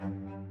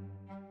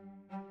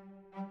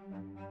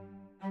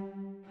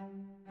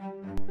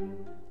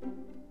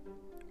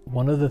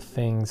one of the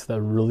things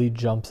that really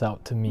jumps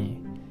out to me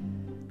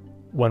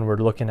when we're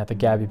looking at the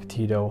Gabby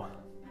Petito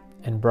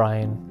and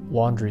Brian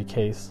Laundrie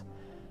case,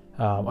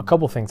 a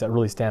couple things that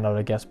really stand out,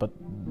 I guess, but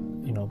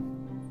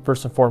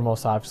first and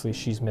foremost, obviously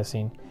she's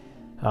missing.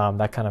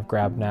 That kind of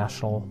grabbed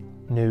national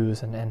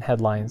news and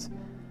headlines.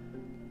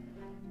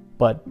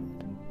 But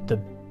the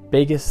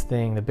biggest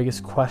thing, the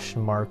biggest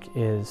question mark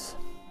is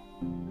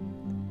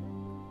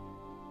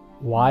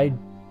why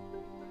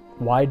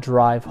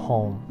drive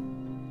home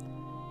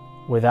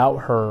without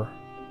her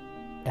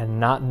and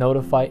not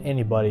notify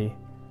anybody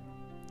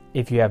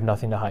if you have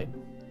nothing to hide?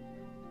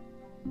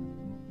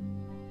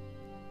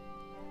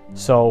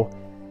 So,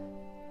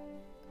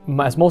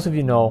 as most of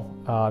you know,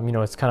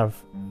 it's kind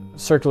of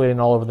circulating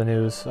all over the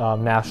news,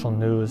 national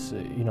news.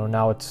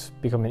 Now it's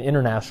becoming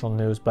international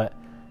news. But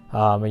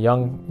a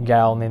young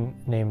gal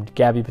named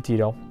Gabby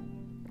Petito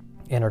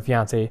and her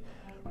fiance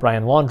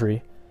Brian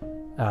Laundrie,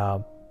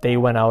 they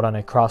went out on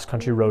a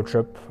cross-country road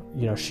trip.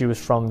 She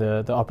was from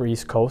the Upper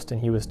East Coast,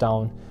 and he was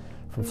down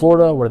from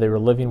Florida, where they were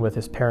living with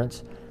his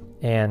parents.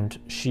 And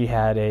she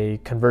had a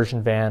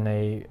conversion van,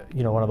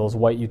 one of those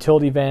white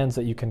utility vans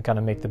that you can kind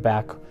of make the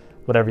back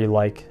whatever you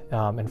like.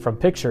 And from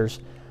pictures,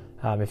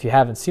 if you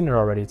haven't seen it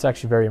already, it's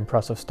actually very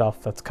impressive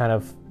stuff. That's kind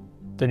of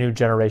the new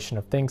generation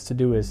of things to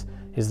do is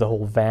the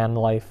whole van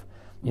life.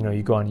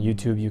 You go on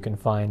YouTube, you can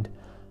find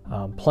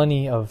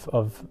plenty of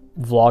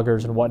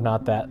vloggers and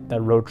whatnot that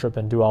road trip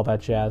and do all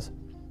that jazz.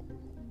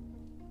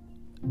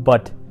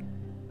 But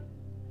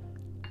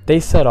they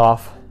set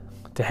off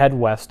to head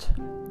west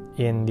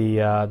in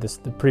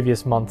the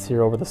previous months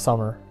here over the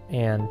summer,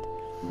 and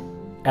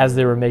as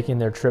they were making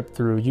their trip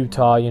through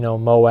Utah,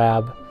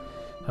 Moab,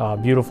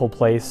 beautiful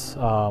place.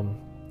 I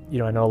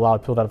know a lot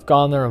of people that have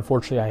gone there.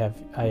 Unfortunately,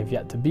 I have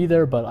yet to be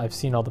there, but I've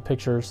seen all the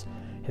pictures.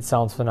 It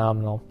sounds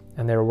phenomenal.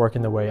 And they were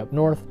working their way up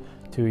north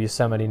to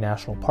Yosemite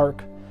National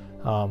Park,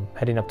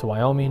 heading up to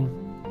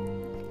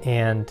Wyoming.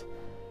 And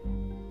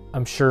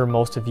I'm sure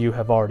most of you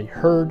have already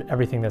heard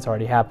everything that's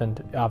already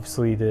happened.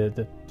 Obviously,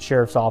 the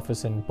sheriff's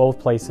office in both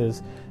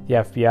places, the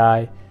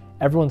FBI,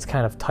 everyone's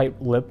kind of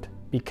tight-lipped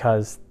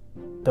because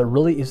there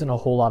really isn't a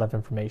whole lot of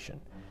information.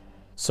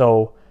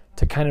 So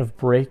to kind of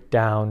break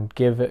down,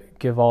 give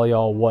all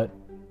y'all what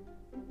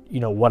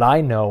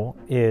I know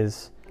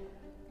is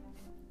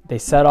they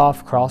set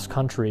off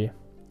cross-country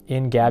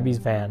in Gabby's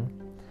van,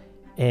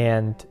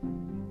 and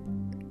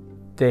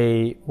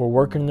they were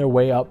working their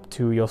way up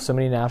to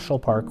Yosemite National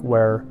Park,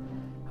 where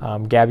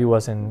Gabby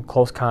was in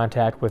close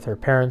contact with her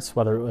parents,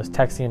 whether it was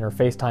texting or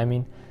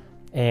FaceTiming,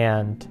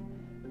 and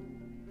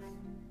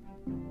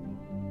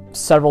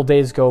several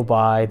days go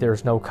by,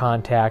 there's no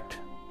contact.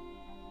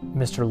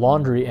 Mr.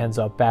 Laundrie ends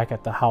up back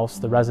at the house,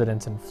 the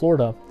residence in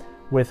Florida,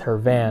 with her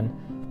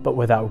van, but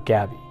without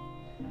Gabby.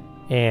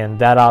 And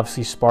that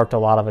obviously sparked a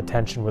lot of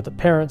attention with the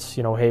parents.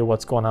 Hey,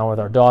 what's going on with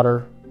our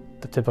daughter?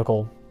 The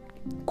typical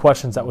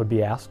questions that would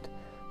be asked.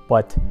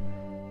 But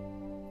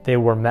they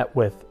were met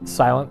with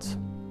silence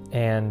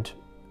and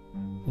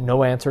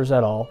no answers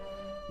at all.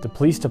 The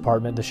police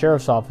department, the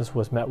sheriff's office,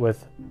 was met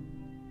with,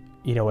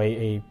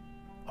 a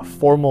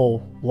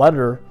formal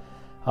letter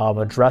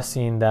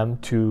addressing them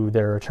to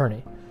their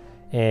attorney.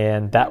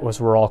 And that was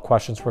where all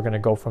questions were going to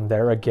go from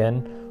there.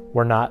 Again,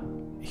 we're not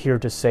here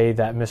to say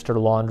that Mr.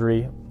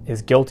 Laundrie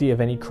is guilty of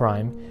any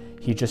crime.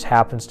 He just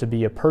happens to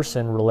be a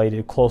person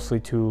related closely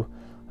to,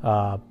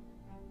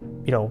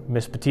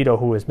 Miss Petito,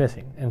 who is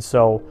missing. And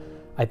so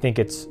I think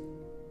it's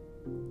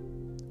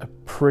a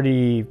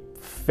pretty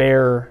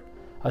fair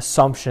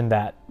assumption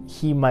that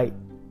he might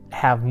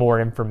have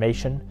more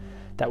information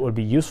that would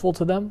be useful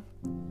to them.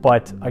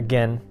 But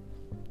again,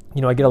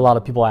 I get a lot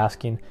of people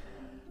asking,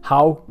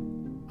 how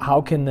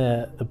can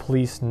the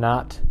police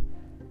not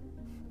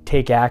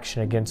take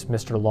action against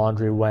Mr.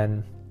 Laundrie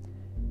when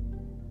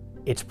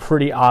it's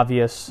pretty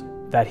obvious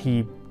that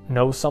he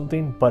knows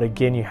something? But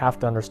again, you have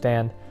to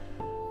understand,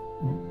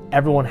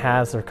 everyone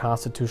has their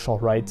constitutional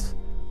rights,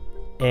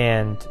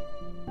 and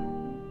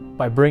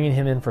by bringing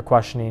him in for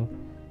questioning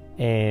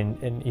and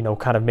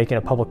kind of making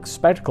a public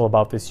spectacle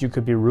about this, you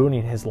could be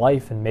ruining his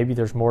life. And maybe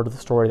there's more to the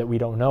story that we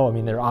don't know. I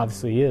mean, there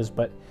obviously is,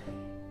 but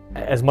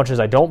as much as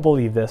I don't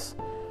believe this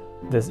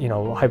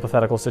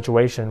hypothetical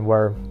situation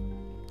where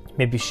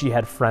maybe she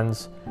had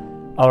friends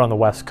out on the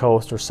West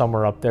Coast or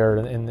somewhere up there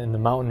in the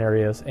mountain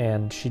areas,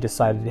 and she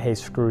decided, hey,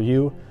 screw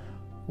you,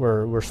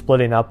 we're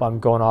splitting up, I'm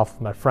going off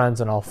with my friends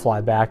and I'll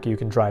fly back, you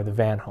can drive the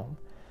van home.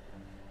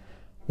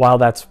 While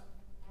that's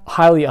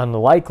highly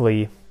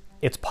unlikely,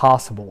 it's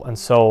possible. And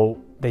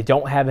so they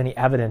don't have any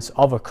evidence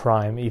of a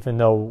crime, even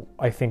though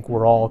I think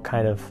we're all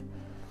kind of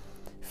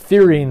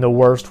fearing the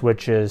worst,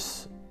 which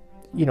is,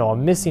 a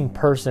missing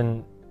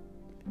person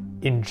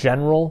in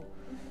general.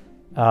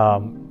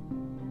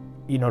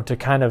 To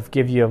kind of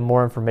give you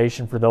more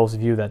information for those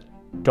of you that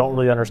don't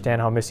really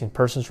understand how missing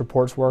persons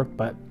reports work,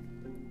 but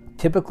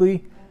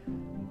typically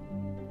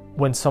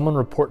when someone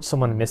reports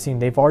someone missing,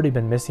 they've already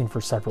been missing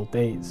for several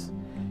days,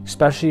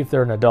 especially if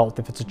they're an adult.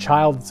 If it's a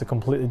child, it's a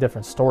completely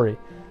different story.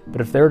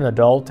 But if they're an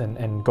adult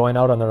and going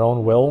out on their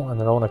own will, on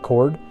their own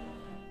accord,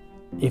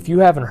 if you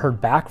haven't heard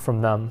back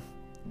from them,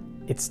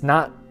 it's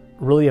not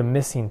really a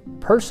missing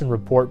person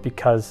report,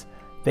 because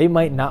they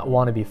might not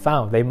want to be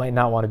found. They might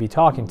not want to be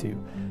talking to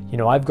you. You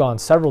know, I've gone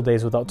several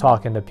days without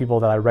talking to people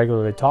that I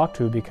regularly talk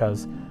to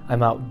because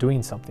I'm out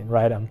doing something,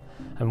 right?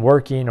 I'm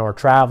working or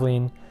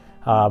traveling,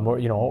 or,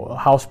 you know, a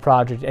house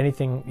project,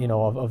 anything, you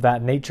know, of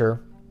that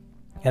nature,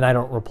 and I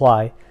don't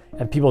reply,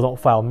 and people don't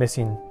file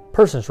missing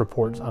persons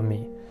reports on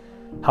me.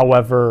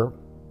 However,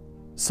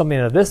 something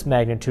of this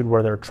magnitude,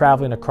 where they're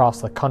traveling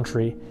across the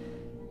country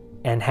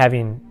and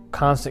having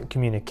constant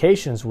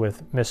communications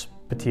with Miss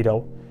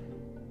Petito,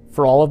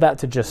 for all of that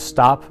to just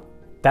stop,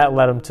 that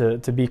led them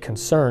to be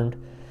concerned.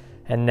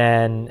 And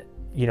then,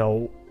 you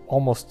know,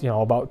 almost, you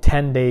know, about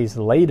 10 days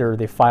later,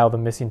 they filed a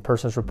missing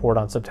persons report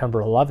on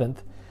September 11th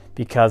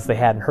because they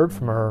hadn't heard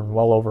from her in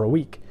well over a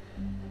week.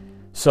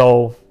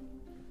 So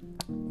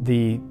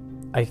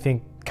I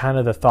think kind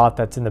of the thought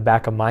that's in the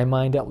back of my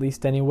mind, at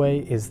least anyway,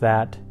 is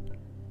that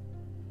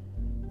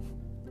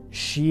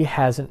she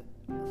hasn't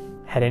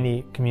had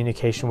any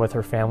communication with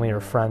her family or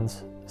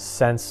friends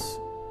since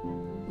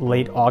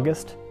late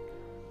August.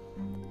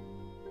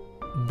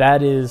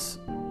 That is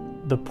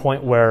the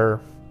point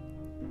where,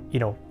 you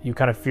know, you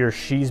kind of fear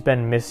she's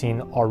been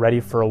missing already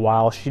for a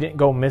while. She didn't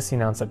go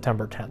missing on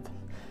September 10th.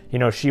 You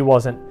know, she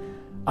wasn't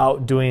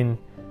out doing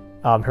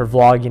her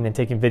vlogging and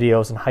taking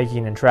videos and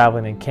hiking and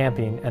traveling and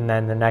camping, and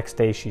then the next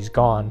day she's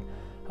gone.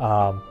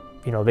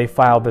 You know, they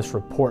filed this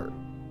report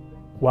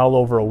well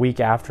over a week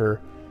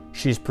after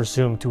she's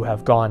presumed to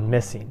have gone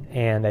missing.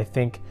 And I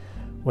think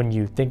when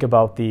you think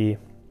about the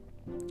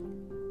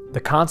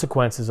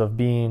consequences of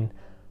being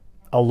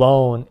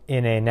alone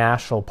in a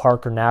national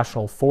park or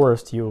national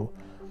forest, you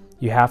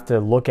have to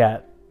look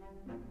at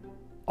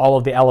all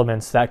of the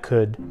elements that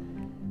could,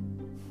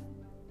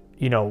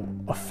 you know,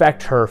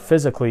 affect her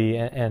physically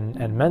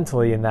and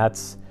mentally, and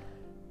that's,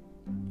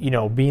 you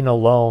know, being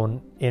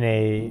alone in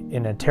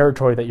a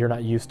territory that you're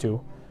not used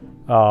to.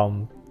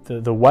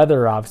 The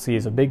weather obviously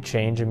is a big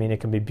change. I mean, it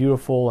can be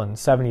beautiful and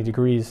 70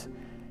 degrees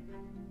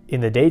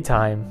in the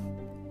daytime,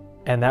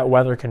 and that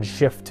weather can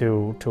shift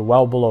to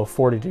well below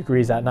 40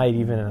 degrees at night,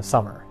 even in the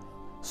summer.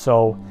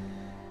 So,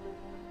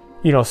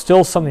 you know,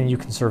 still something you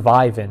can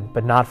survive in,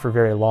 but not for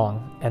very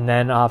long. And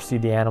then obviously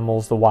the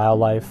animals, the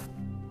wildlife,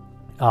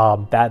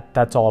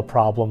 that's all a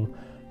problem.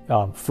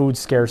 Food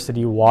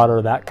scarcity,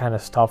 water, that kind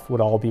of stuff would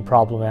all be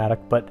problematic.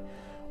 But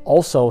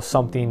also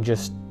something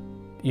just,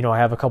 you know, I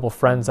have a couple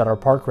friends that are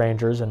park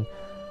rangers, and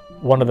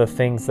one of the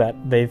things that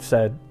they've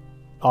said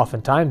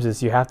oftentimes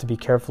is you have to be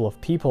careful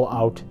of people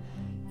out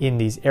in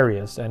these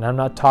areas. And I'm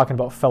not talking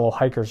about fellow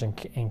hikers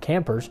and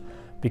campers,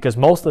 because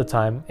most of the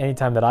time,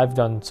 anytime that I've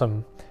done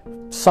some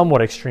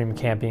somewhat extreme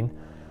camping,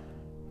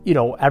 you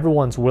know,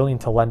 everyone's willing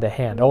to lend a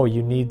hand. Oh,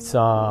 you need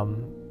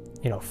some,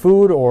 you know,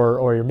 food,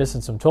 or you're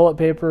missing some toilet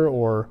paper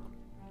or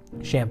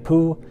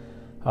shampoo,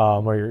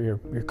 or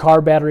your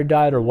car battery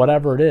died, or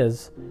whatever it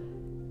is.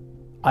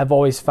 I've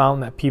always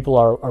found that people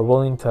are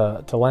willing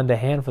to lend a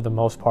hand for the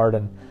most part.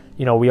 And,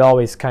 you know, we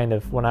always kind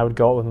of, when I would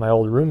go out with my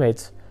old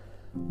roommates,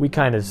 we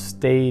kind of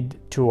stayed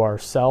to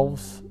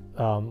ourselves,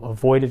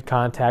 avoided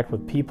contact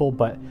with people,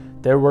 but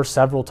there were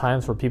several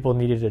times where people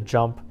needed to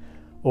jump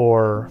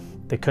or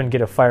they couldn't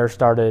get a fire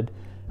started.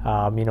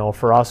 You know,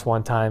 for us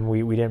one time,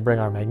 we didn't bring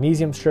our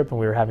magnesium strip and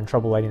we were having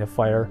trouble lighting a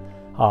fire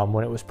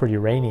when it was pretty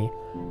rainy.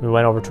 We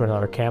went over to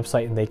another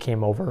campsite and they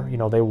came over. You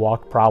know, they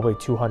walked probably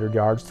 200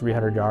 yards,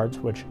 300 yards,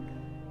 which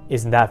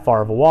isn't that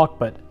far of a walk,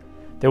 but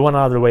they went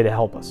out of their way to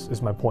help us,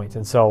 is my point.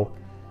 And so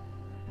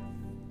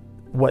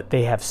what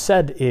they have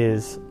said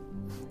is,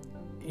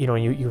 you know,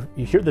 you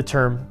hear the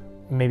term,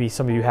 maybe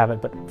some of you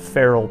haven't, but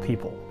feral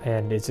people.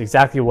 And it's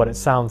exactly what it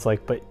sounds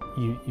like, but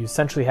you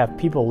essentially have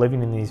people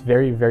living in these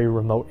very, very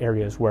remote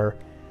areas where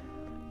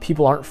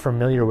people aren't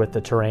familiar with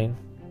the terrain.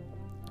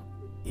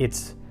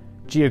 It's,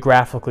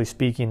 geographically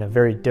speaking, a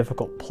very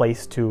difficult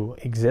place to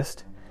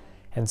exist.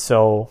 And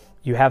so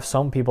you have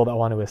some people that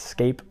want to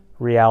escape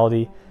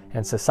reality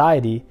and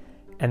society,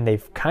 and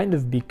they've kind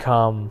of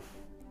become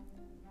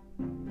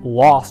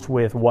lost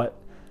with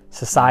what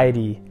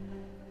society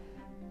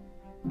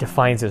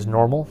defines as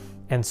normal.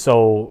 And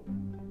so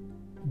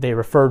they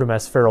refer to them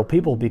as feral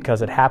people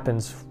because it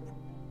happens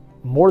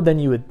more than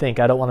you would think.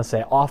 I don't want to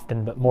say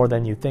often, but more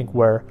than you think,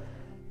 where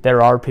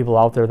there are people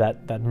out there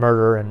that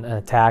murder and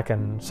attack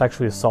and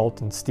sexually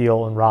assault and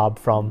steal and rob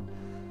from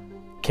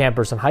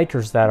campers and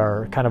hikers that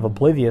are kind of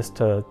oblivious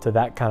to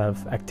that kind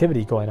of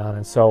activity going on.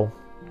 And so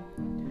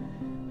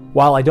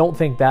while I don't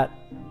think that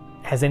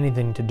has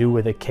anything to do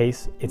with the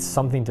case, it's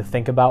something to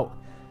think about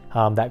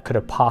that could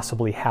have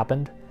possibly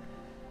happened.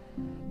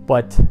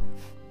 But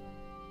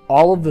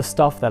all of the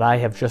stuff that I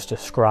have just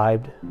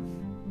described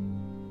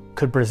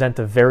could present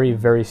a very,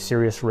 very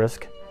serious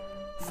risk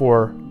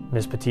for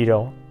Ms.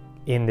 Petito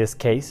in this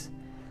case.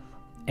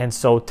 And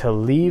so to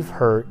leave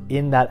her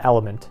in that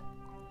element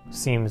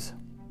seems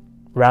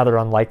rather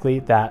unlikely.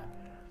 That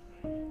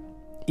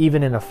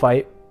even in a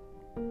fight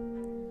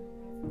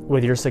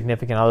with your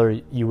significant other,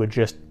 you would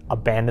just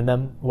abandon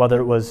them, whether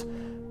it was,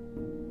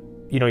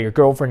 your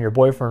girlfriend, your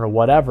boyfriend, or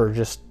whatever,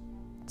 just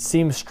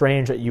seems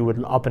strange that you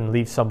would up and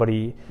leave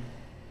somebody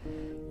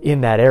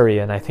in that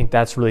area. And I think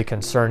that's really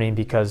concerning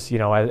because,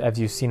 as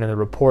you've seen in the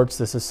reports,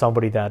 this is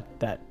somebody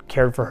that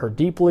cared for her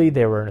deeply.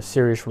 They were in a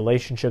serious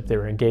relationship. They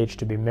were engaged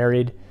to be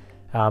married.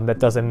 That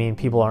doesn't mean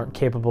people aren't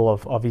capable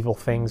of evil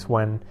things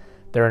when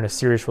they're in a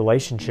serious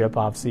relationship.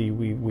 Obviously,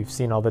 we've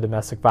seen all the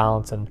domestic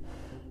violence and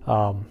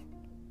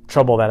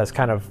trouble that has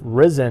kind of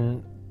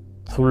risen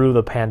through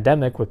the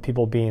pandemic with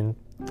people being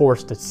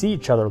forced to see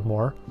each other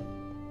more.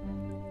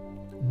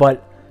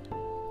 But,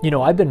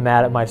 I've been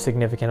mad at my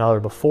significant other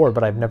before,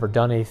 but I've never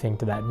done anything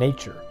to that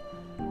nature.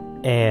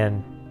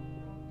 And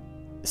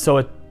so,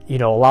 a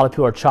lot of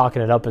people are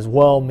chalking it up as,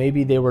 well,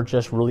 maybe they were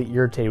just really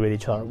irritated with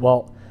each other.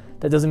 Well,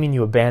 that doesn't mean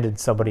you abandoned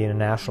somebody in a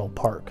national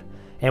park.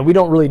 And we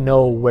don't really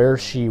know where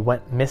she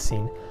went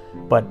missing,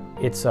 but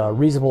it's a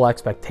reasonable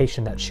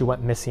expectation that she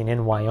went missing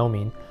in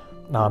Wyoming,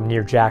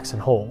 near Jackson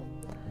Hole.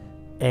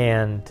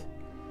 And,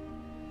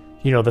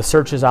 the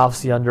search is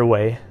obviously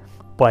underway,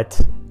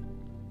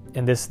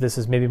 and this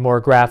is maybe more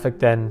graphic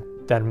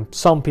than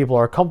some people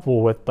are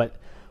comfortable with, but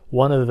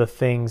one of the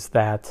things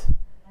that,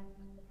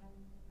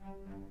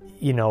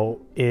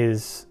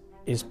 is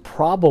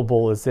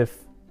probable is if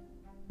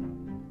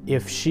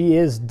she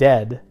is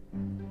dead,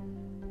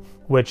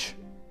 which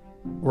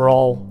we're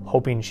all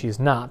hoping she's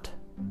not,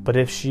 but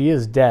if she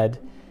is dead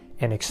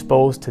and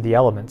exposed to the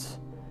elements,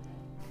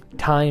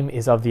 time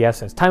is of the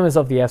essence. Time is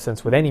of the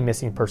essence with any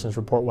missing persons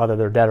report, whether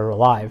they're dead or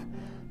alive.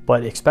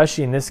 But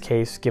especially in this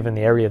case, given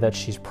the area that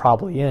she's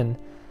probably in,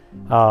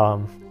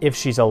 if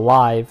she's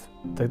alive,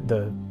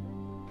 the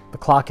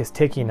clock is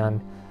ticking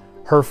on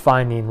her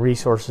finding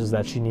resources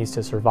that she needs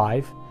to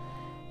survive.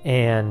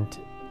 And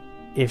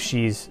if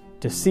she's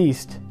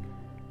deceased,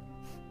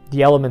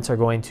 the elements are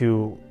going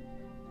to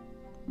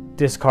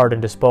discard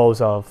and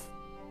dispose of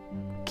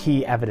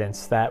key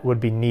evidence that would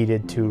be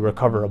needed to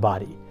recover a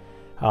body,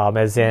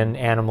 as in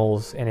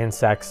animals and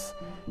insects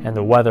and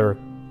the weather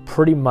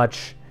pretty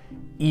much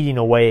eating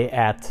away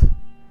at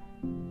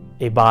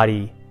a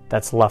body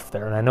that's left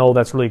there. And I know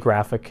that's really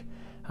graphic,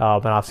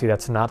 and obviously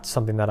that's not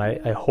something that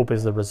I hope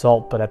is the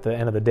result, but at the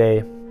end of the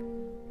day,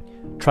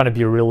 trying to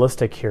be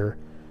realistic here,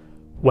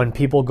 when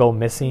people go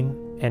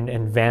missing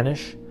and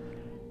vanish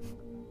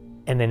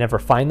and they never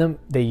find them,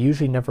 they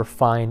usually never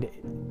find,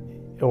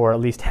 or at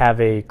least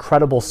have a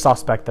credible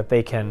suspect that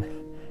they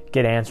can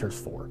get answers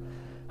for.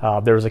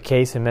 There was a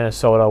case in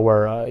Minnesota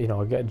where,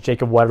 a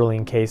Jacob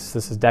Wetterling case,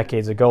 this is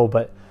decades ago,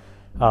 but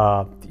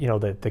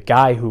the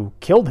guy who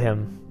killed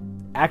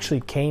him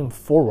actually came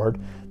forward.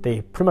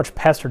 They pretty much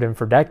pestered him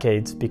for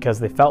decades because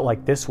they felt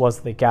like this was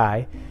the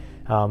guy.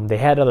 They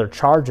had other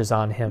charges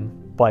on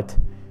him, but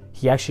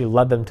he actually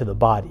led them to the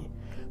body.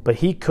 But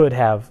he could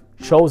have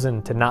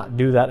chosen to not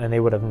do that, and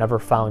they would have never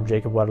found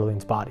Jacob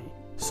Wetterling's body.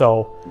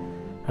 So,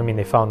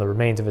 they found the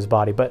remains of his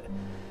body. But,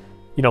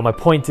 my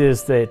point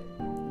is that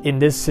in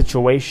this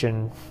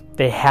situation,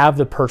 they have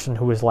the person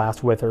who was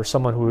last with her,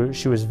 someone who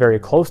she was very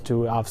close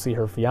to, obviously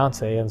her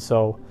fiance. And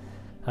so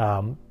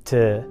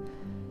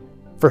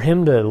for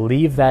him to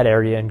leave that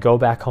area and go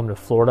back home to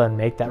Florida and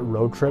make that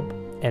road trip,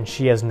 and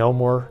she has no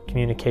more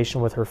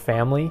communication with her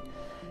family,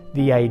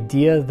 the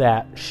idea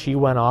that she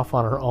went off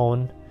on her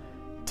own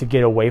to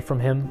get away from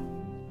him,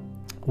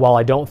 while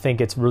I don't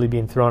think it's really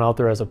being thrown out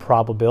there as a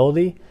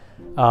probability,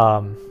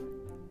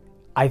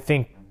 I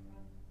think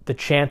the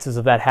chances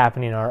of that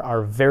happening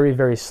are very,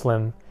 very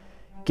slim,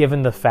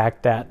 given the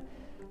fact that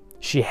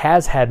she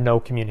has had no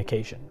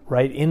communication,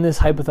 right? In this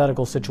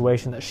hypothetical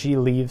situation that she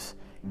leaves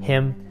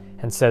him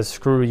and says,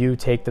 screw you,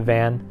 take the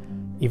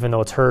van, even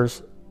though it's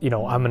hers, I'm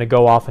going to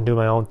go off and do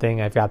my own thing.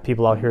 I've got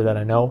people out here that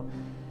I know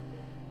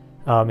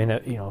in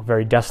a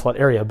very desolate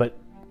area. But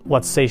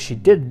let's say she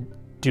did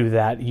do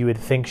that, you would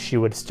think she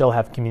would still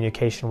have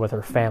communication with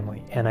her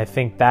family. And I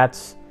think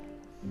that's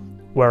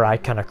where I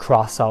kind of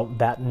cross out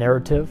that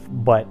narrative.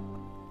 But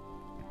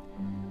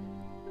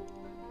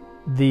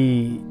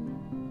the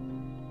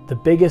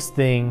biggest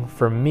thing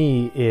for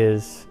me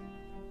is,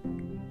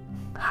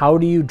 how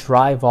do you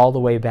drive all the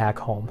way back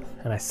home?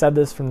 And I said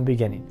this from the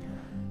beginning.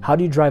 How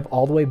do you drive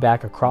all the way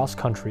back across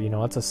country?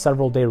 It's a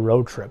several day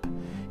road trip.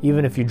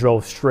 Even if you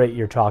drove straight,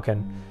 you're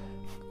talking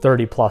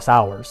 30 plus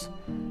hours.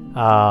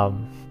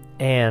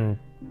 And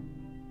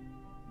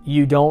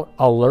you don't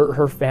alert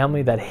her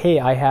family that, hey,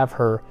 I have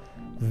her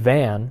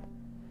van.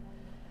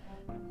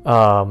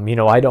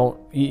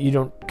 You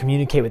don't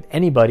communicate with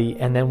anybody.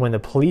 And then when the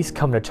police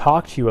come to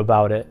talk to you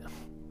about it,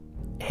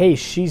 hey,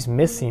 she's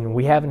missing.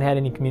 We haven't had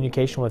any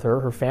communication with her.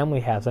 Her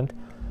family hasn't.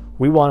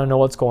 We want to know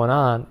what's going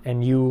on.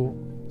 And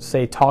you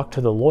say, talk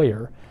to the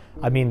lawyer.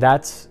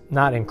 That's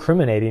not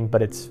incriminating,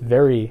 but it's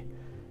very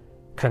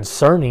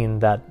concerning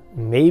that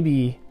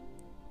maybe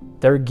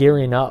they're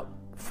gearing up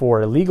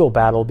for a legal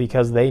battle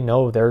because they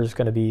know there's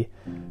going to be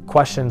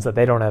questions that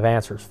they don't have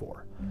answers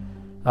for.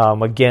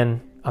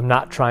 Again, I'm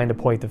not trying to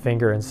point the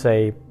finger and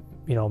say,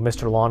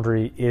 Mr.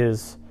 Laundrie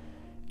is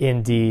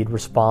indeed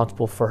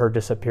responsible for her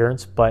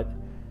disappearance, but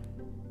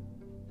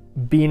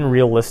being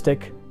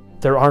realistic,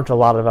 there aren't a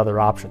lot of other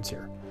options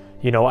here.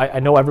 I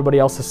know everybody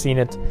else has seen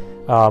it.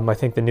 I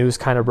think the news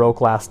kind of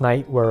broke last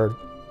night where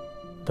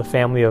the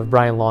family of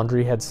Brian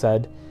Laundrie had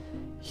said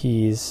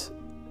he's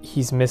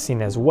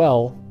missing as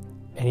well,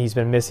 and he's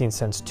been missing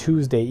since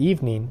Tuesday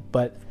evening.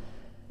 But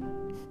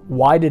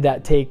why did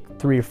that take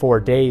 3 or 4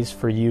 days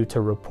for you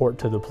to report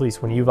to the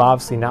police when you've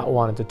obviously not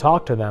wanted to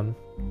talk to them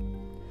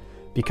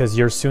because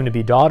your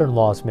soon-to-be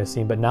daughter-in-law is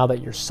missing, but now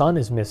that your son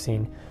is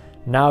missing,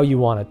 now you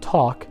want to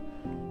talk,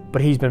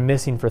 but he's been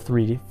missing for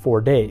 3 to 4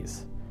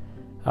 days?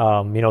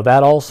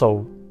 That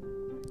also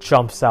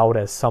jumps out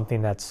as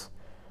something that's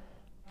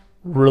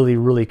really,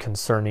 really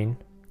concerning.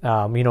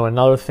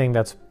 Another thing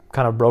that's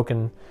kind of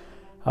broken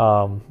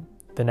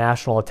the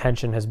national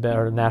attention has been,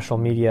 or national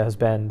media has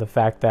been, the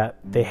fact that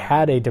they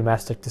had a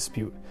domestic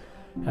dispute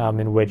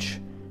in which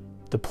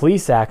the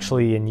police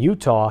actually in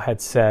Utah had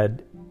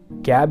said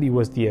Gabby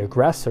was the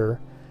aggressor.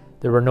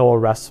 There were no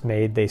arrests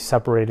made. They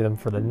separated them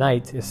for the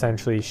night.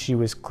 Essentially, she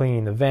was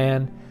cleaning the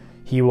van.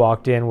 He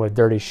walked in with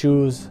dirty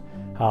shoes,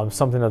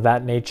 something of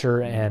that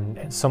nature,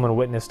 and someone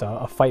witnessed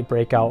a fight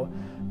break out,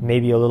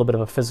 maybe a little bit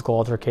of a physical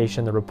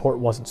altercation. The report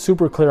wasn't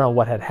super clear on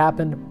what had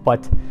happened,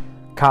 but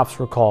cops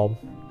were called.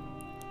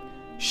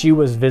 She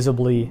was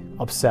visibly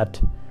upset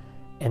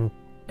and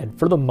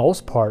for the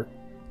most part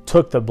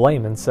took the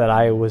blame and said,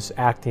 I was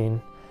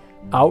acting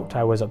out,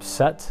 I was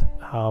upset,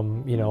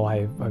 I'm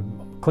a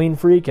clean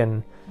freak,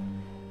 and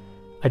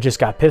I just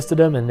got pissed at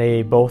him, and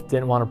they both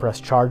didn't want to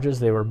press charges.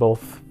 They were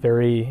both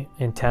very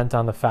intent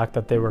on the fact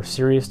that they were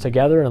serious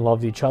together and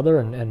loved each other,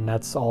 and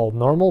that's all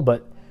normal.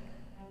 But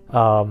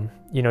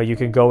you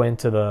could go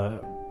into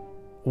the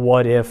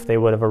what if they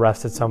would have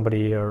arrested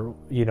somebody, or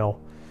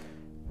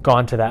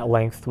gone to that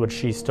length, would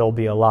she still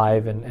be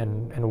alive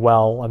and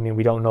well? I mean,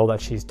 we don't know that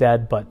she's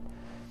dead, but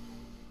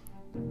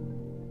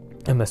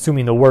I'm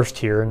assuming the worst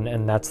here,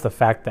 and that's the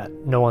fact that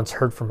no one's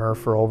heard from her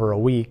for over a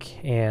week,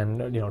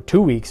 and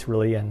 2 weeks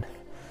really, and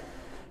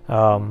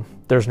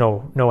there's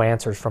no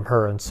answers from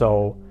her, and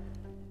so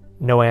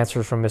no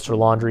answers from Mr.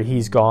 Laundrie.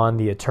 He's gone.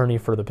 The attorney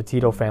for the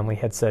Petito family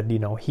had said,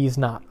 he's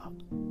not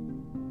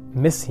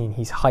missing,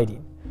 he's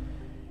hiding,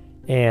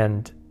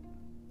 and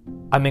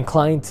I'm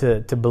inclined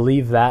to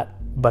believe that,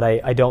 but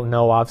I don't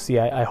know. Obviously,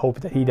 I hope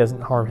that he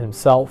doesn't harm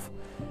himself.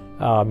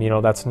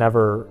 That's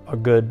never a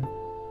good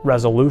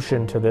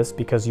resolution to this,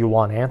 because you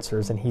want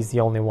answers, and he's the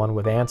only one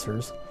with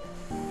answers.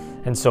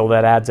 And so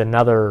that adds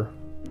another,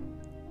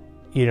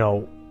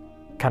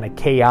 kind of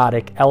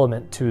chaotic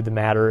element to the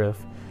matter of,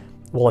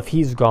 well, if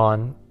he's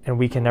gone and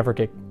we can never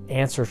get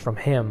answers from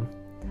him,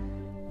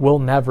 we'll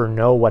never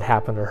know what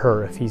happened to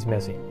her if he's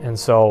missing. And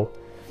so,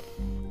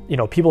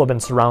 people have been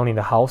surrounding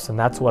the house, and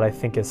that's what I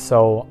think is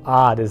so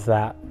odd, is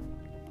that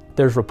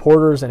there's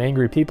reporters and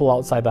angry people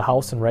outside the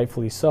house, and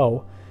rightfully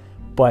so,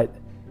 but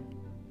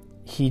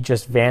he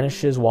just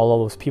vanishes while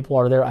all those people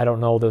are there. I don't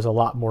know. There's a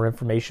lot more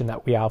information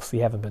that we obviously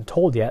haven't been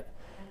told yet,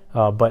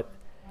 but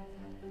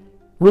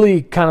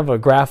really kind of a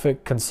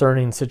graphic,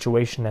 concerning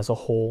situation as a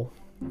whole.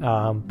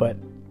 But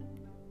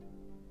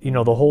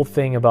the whole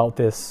thing about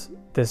this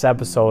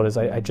episode is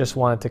I just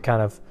wanted to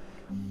kind of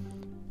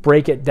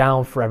break it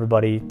down for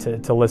everybody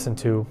to listen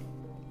to,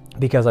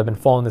 because I've been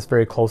following this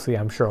very closely.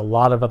 I'm sure a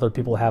lot of other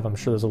people have. I'm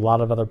sure there's a lot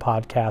of other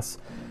podcasts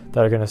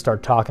that are going to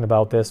start talking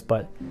about this.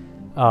 But,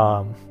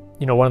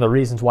 one of the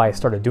reasons why I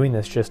started doing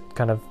this, just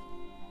kind of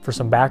for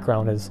some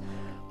background, is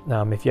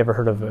if you ever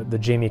heard of the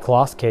Jamie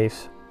Kloss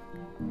case,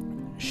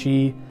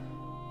 she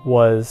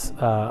was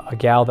a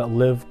gal that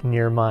lived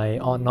near my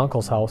aunt and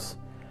uncle's house,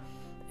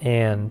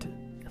 and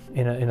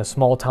in a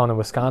small town in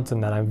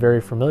Wisconsin that I'm very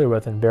familiar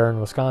with, in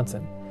Barron,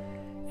 Wisconsin.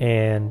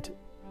 And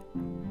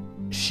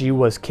she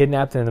was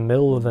kidnapped in the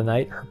middle of the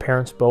night. Her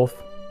parents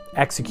both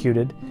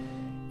executed,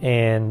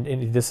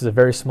 and this is a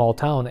very small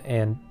town,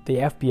 and the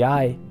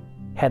FBI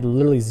had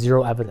literally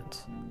zero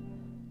evidence.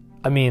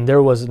 I mean,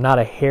 there was not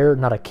a hair,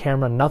 not a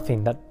camera,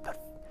 nothing that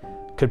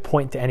could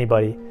point to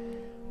anybody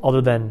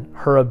other than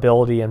her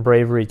ability and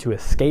bravery to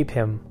escape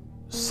him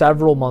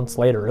several months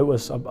later. It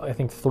was, I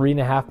think,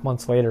 3.5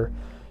 months later,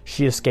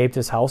 she escaped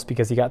his house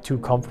because he got too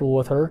comfortable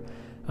with her.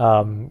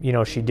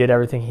 She did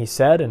everything he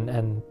said,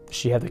 and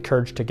she had the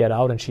courage to get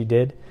out, and she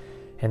did.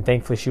 And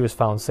thankfully she was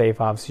found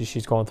safe. Obviously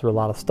she's going through a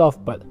lot of stuff,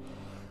 but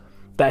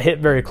that hit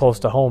very close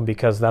to home,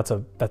 because that's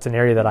an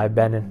area that I've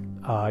been in,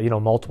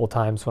 multiple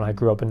times when I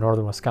grew up in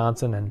northern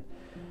Wisconsin. And,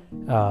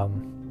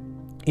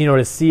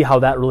 to see how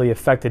that really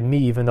affected me,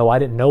 even though I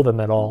didn't know them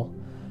at all.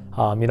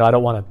 I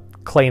don't want to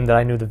claim that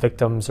I knew the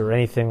victims or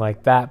anything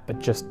like that, but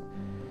just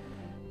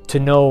to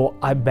know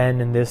I've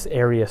been in this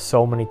area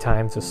so many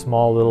times, a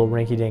small little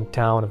rinky-dink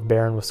town of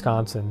Barron,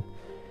 Wisconsin,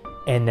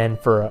 and then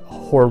for a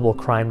horrible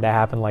crime to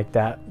happen like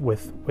that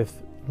with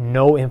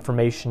no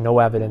information, no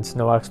evidence,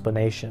 no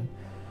explanation.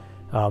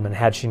 And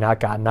had she not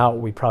gotten out,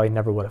 we probably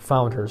never would have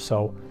found her.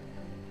 So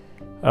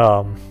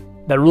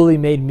that really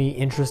made me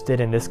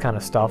interested in this kind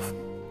of stuff.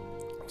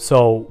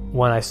 So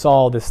when I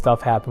saw this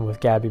stuff happen with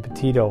Gabby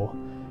Petito,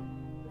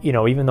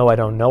 even though I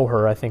don't know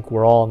her, I think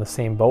we're all in the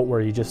same boat, where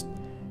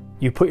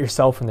you put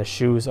yourself in the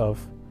shoes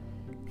of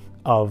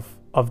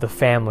the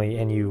family,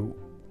 and you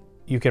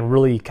you can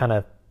really kind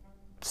of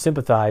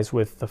sympathize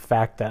with the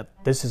fact that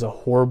this is a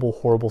horrible,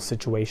 horrible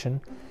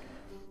situation,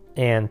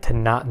 and to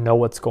not know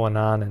what's going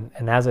on.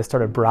 And as I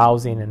started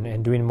browsing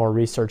and doing more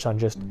research on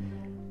just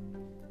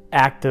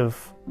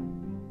active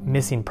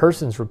missing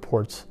persons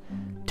reports,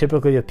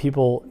 typically the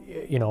people,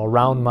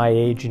 around my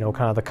age,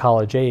 kind of the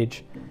college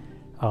age,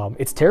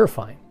 it's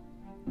terrifying.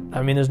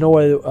 I mean, there's no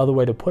other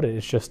way to put it.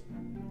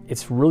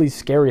 It's really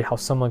scary how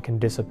someone can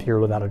disappear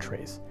without a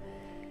trace.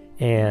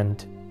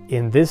 And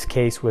in this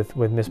case with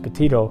Miss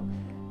Petito,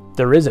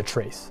 there is a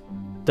trace.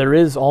 There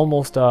is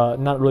almost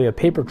not really a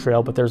paper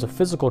trail, but there's a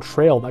physical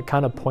trail that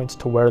kind of points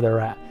to where they're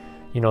at.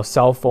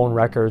 Cell phone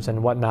records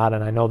and whatnot,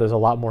 and I know there's a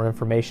lot more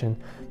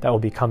information that will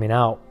be coming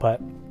out,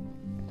 but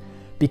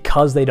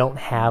because they don't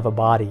have a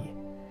body,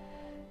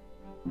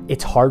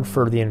 it's hard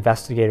for the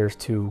investigators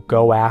to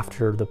go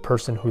after the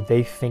person who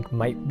they think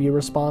might be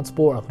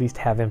responsible, or at least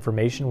have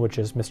information, which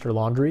is Mr.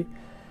 Laundrie.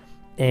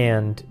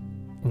 And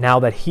now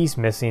that he's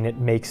missing, it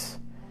makes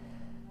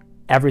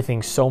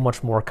everything so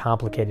much more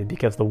complicated,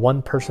 because the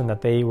one person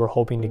that they were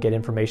hoping to get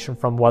information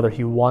from, whether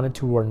he wanted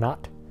to or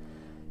not,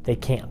 they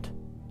can't.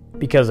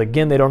 Because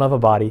again, they don't have a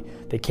body.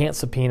 They can't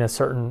subpoena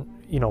certain,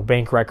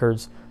 bank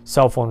records,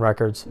 cell phone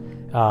records.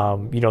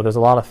 There's a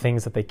lot of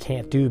things that they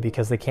can't do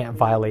because they can't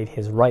violate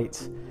his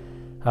rights.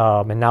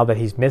 And now that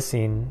he's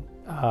missing,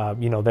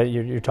 that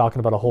you're talking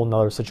about a whole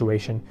nother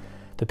situation.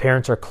 The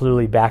parents are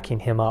clearly backing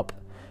him up.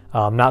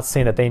 I'm not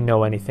saying that they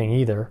know anything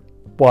either,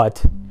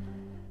 but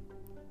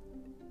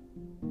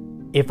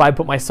if I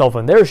put myself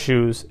in their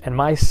shoes and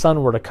my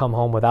son were to come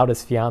home without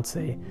his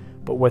fiance,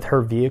 but with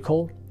her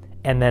vehicle,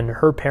 and then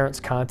her parents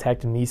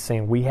contacted me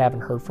saying we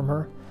haven't heard from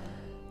her,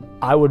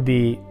 I would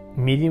be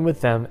meeting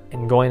with them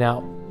and going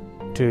out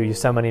to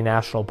Yosemite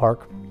National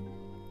Park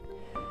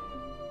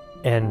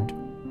and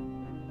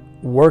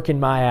working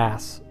my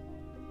ass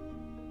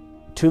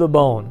to the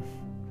bone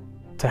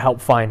to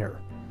help find her.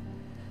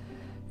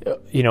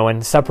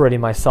 And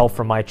separating myself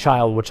from my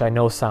child, which I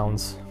know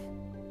sounds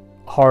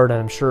hard, and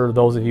I'm sure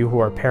those of you who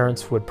are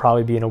parents would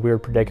probably be in a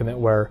weird predicament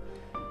where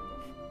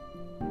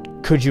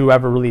could you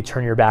ever really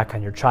turn your back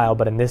on your child?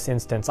 But in this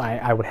instance,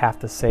 I would have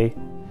to say,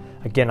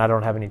 again, I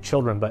don't have any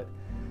children, but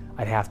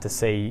I'd have to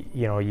say,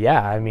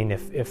 yeah, I mean,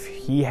 if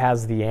he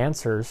has the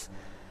answers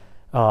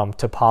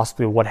to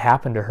possibly what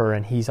happened to her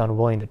and he's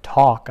unwilling to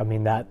talk, I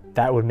mean,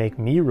 that would make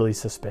me really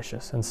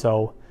suspicious. And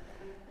so,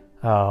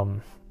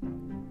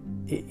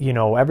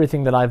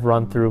 everything that I've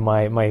run through,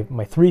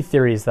 my three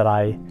theories that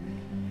I,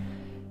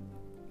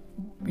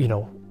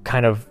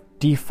 kind of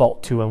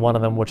default to, and one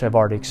of them, which I've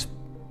already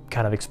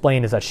kind of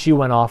explained, is that she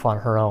went off on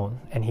her own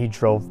and he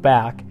drove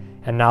back.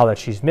 And now that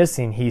she's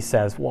missing, he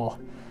says, well,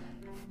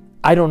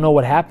 I don't know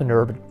what happened to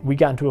her, but we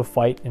got into a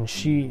fight and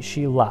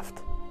she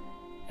left.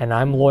 And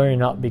I'm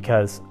lawyering up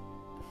because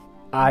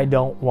I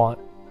don't want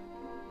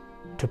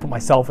to put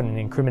myself in an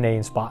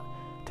incriminating spot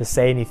to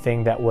say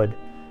anything that would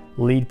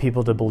lead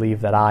people to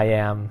believe that I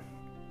am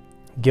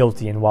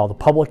guilty. And while the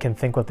public can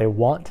think what they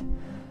want,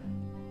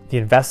 the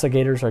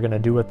investigators are going to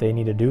do what they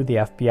need to do. The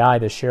FBI,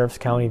 the sheriff's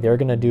county, they're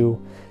going to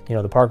do,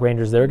 the park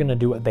rangers, they're going to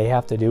do what they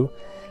have to do.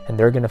 And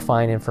they're going to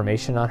find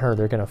information on her.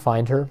 They're going to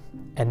find her.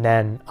 And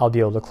then I'll be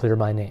able to clear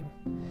my name.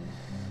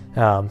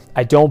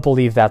 I don't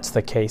believe that's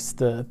the case.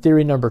 The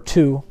theory number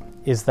 2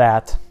 is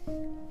that,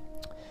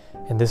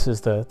 and this is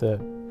the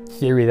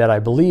theory that I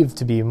believe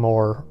to be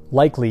more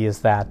likely, is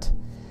that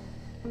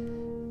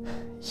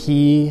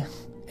Mr.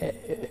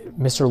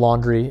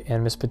 Laundrie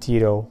and Miss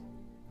Petito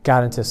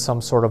got into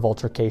some sort of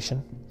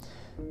altercation.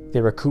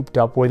 They were cooped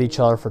up with each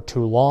other for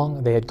too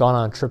long. They had gone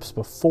on trips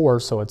before,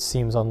 so it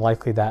seems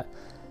unlikely that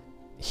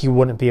he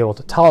wouldn't be able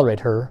to tolerate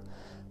her.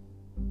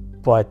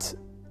 But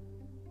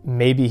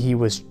maybe he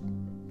was,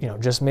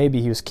 just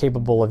maybe he was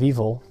capable of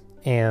evil,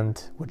 and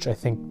which I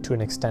think to an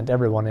extent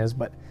everyone is,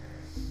 but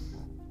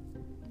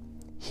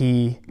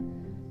he,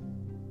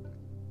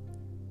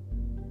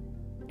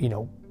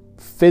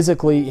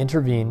 physically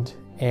intervened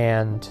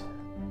and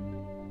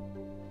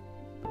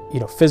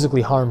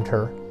physically harmed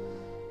her,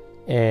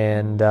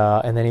 and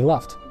then he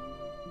left.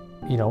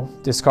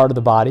 Discarded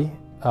the body,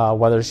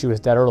 whether she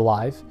was dead or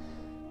alive,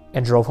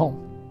 and drove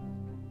home.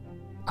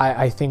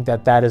 I think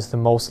that is the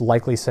most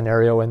likely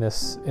scenario in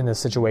this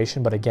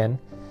situation. But again,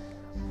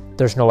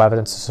 there's no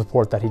evidence to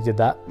support that he did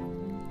that,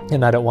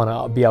 and I don't want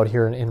to be out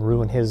here and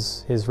ruin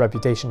his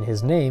reputation,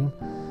 his name.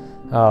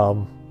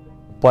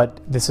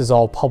 But this is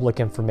all public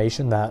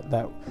information that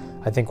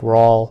I think we're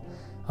all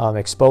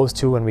exposed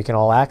to and we can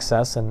all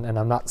access, and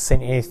I'm not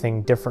saying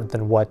anything different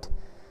than what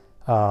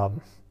the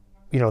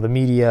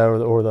media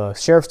or the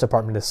sheriff's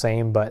department is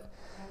saying, but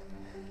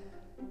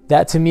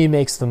that to me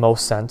makes the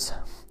most sense.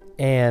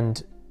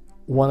 And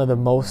one of the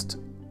most,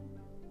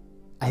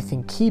 I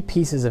think, key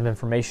pieces of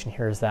information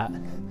here is that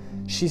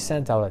she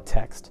sent out a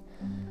text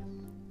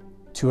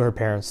to her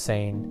parents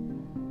saying,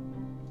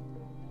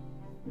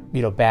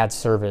 bad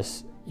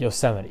service,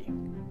 Yosemite.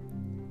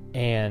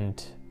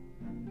 And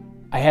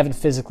I haven't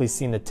physically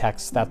seen the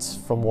text. That's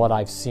from what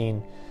I've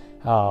seen,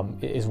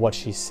 is what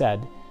she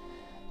said.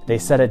 They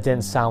said it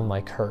didn't sound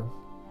like her.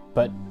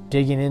 but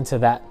digging into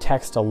that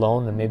text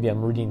alone, and maybe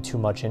I'm reading too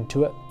much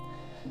into it,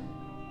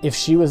 if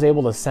she was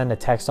able to send a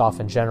text off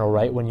in general,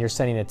 right, when you're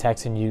sending a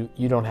text and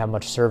you don't have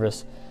much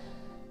service,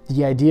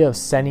 the idea of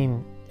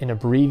sending an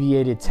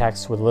abbreviated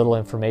text with little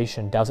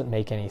information doesn't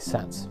make any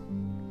sense.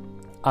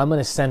 I'm going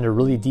to send a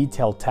really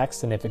detailed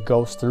text, and if it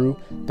goes through,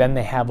 then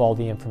they have all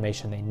the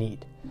information they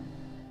need.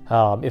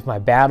 If my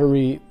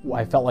battery,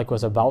 I felt like,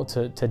 was about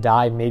to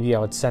die, maybe I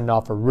would send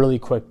off a really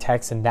quick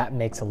text, and that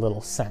makes a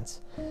little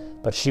sense.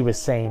 But she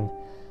was saying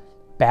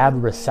bad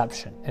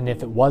reception. And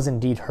if it was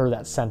indeed her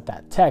that sent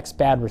that text,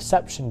 bad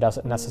reception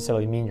doesn't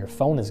necessarily mean your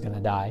phone is going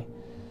to die.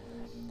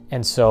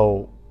 And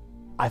so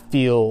I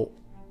feel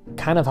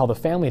kind of how the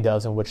family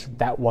does, in which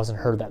that wasn't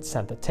her that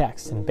sent the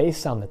text. And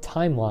based on the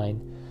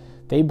timeline,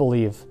 they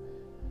believe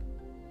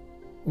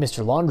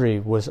Mr.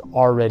 Laundrie was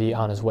already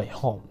on his way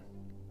home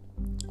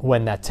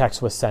when that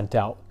text was sent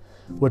out,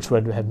 which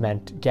would have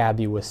meant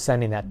Gabby was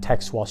sending that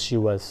text while she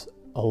was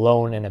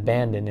alone and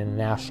abandoned in a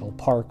national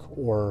park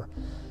or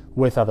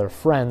with other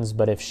friends.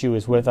 But if she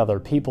was with other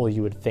people,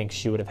 you would think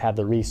she would have had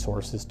the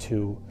resources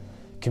to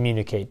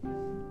communicate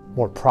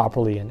more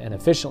properly and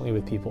efficiently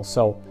with people.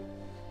 So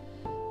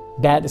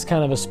that is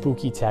kind of a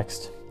spooky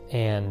text.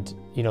 And,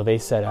 they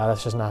said,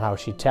 that's just not how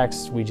she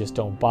texts. We just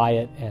don't buy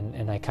it.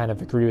 And I kind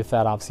of agree with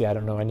that. Obviously, I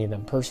don't know any of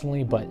them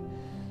personally, but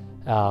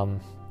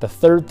the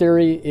third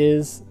theory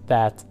is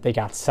that they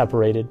got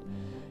separated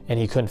and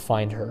he couldn't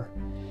find her.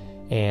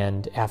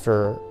 And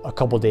after a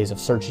couple days of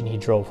searching, he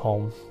drove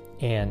home.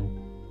 And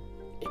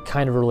it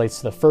kind of relates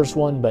to the first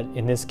one, but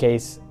in this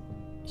case,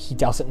 he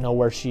doesn't know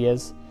where she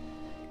is.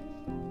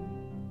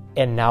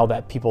 And now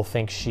that people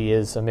think she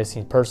is a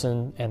missing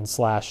person and /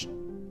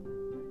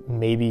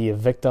 maybe a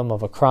victim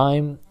of a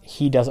crime,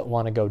 he doesn't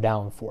want to go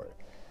down for it.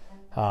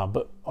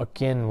 But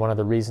again, one of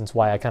the reasons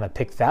why I kind of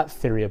picked that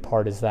theory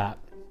apart is that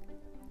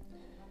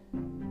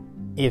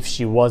if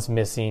she was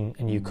missing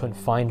and you couldn't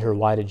find her,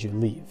 why did you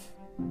leave?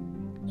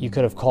 You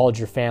could have called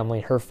your family,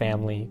 her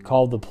family,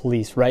 called the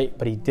police, right?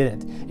 But he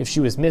didn't. If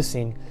she was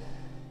missing,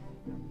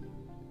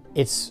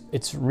 it's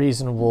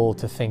reasonable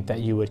to think that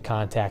you would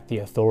contact the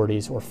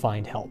authorities or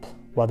find help,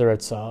 whether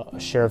it's a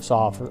sheriff's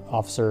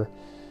officer,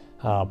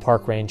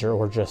 park ranger,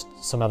 or just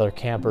some other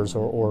campers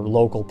or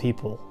local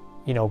people.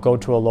 Go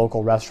to a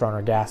local restaurant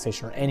or gas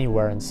station or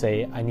anywhere and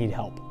say, I need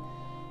help.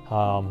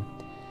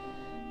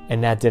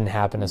 And that didn't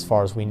happen as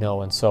far as we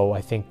know. And so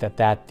I think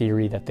that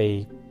theory that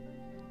they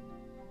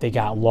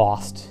got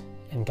lost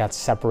and got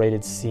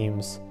separated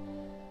seems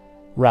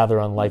rather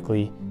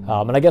unlikely.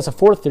 And I guess a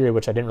fourth theory,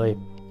 which I didn't really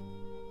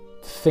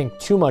think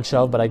too much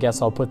of, but I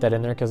guess I'll put that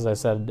in there because I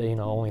said,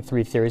 only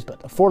 3 theories. But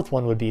the fourth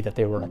one would be that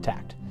they were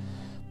attacked.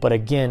 But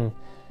again,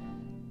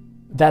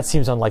 that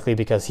seems unlikely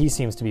because he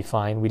seems to be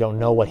fine. We don't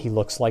know what he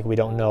looks like. We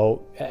don't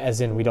know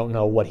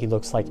what he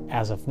looks like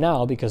as of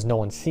now because no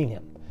one's seen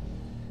him.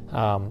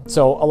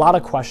 So a lot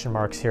of question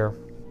marks here.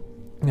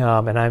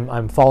 And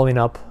I'm following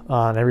up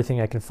on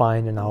everything I can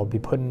find, and I'll be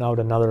putting out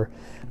another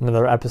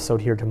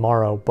episode here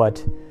tomorrow.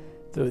 But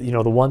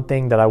the one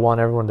thing that I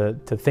want everyone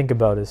to think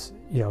about is,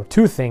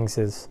 2 things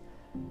is,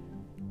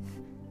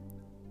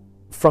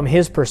 from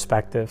his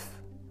perspective,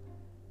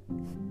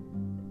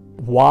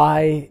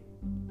 why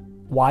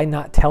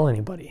not tell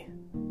anybody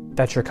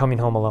that you're coming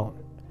home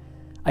alone?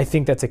 I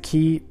think that's a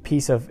key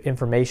piece of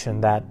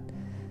information that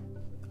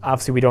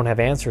obviously we don't have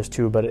answers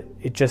to, but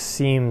it just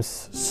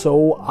seems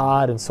so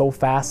odd and so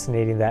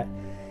fascinating that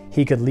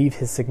he could leave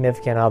his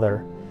significant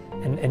other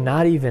and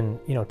not even,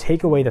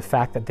 take away the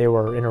fact that they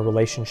were in a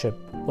relationship.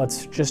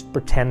 Let's just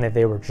pretend that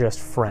they were just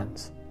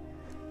friends.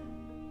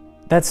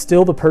 That's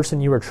still the person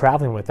you were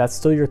traveling with. That's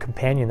still your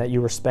companion that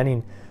you were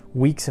spending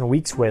weeks and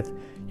weeks with.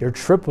 Your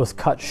trip was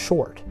cut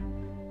short.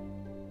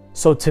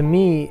 So to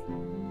me,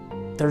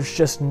 there's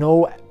just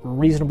no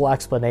reasonable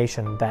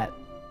explanation that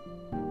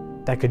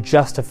could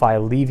justify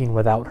leaving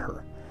without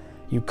her.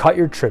 You cut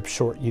your trip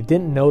short. You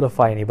didn't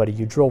notify anybody.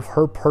 You drove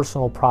her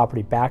personal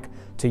property back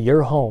to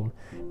your home.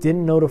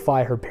 Didn't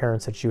notify her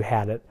parents that you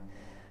had it.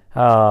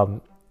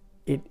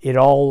 It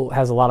all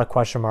has a lot of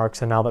question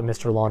marks. And now that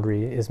Mr.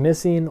 Laundrie is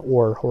missing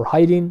or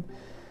hiding,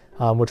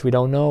 which we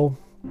don't know,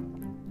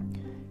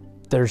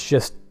 there's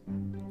just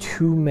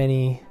too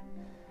many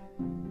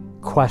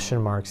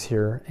question marks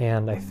here.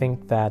 And I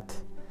think that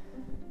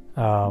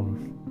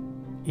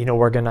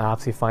we're going to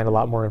obviously find a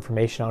lot more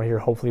information out here,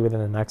 hopefully within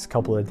the next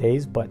couple of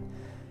days. But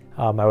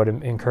I would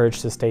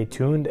encourage to stay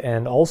tuned.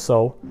 And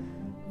also,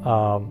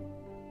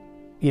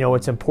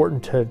 it's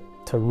important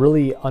to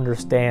really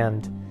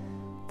understand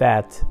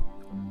that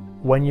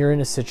when you're in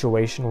a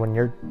situation, when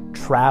you're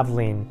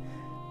traveling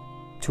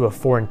to a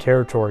foreign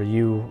territory,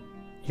 you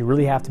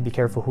really have to be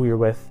careful who you're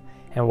with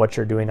and what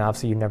you're doing.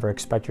 Obviously, you never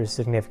expect your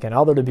significant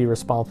other to be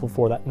responsible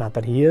for that. Not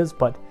that he is,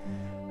 but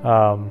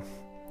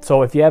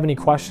so if you have any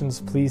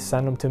questions, please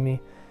send them to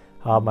me.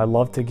 I'd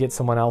love to get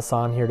someone else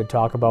on here to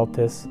talk about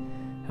this.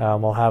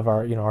 We'll have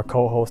our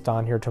co-host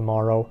on here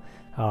tomorrow.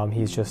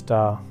 He's just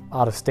out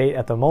of state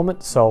at the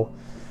moment, so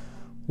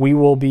we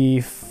will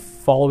be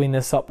following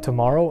this up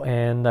tomorrow,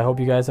 and I hope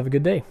you guys have a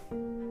good day.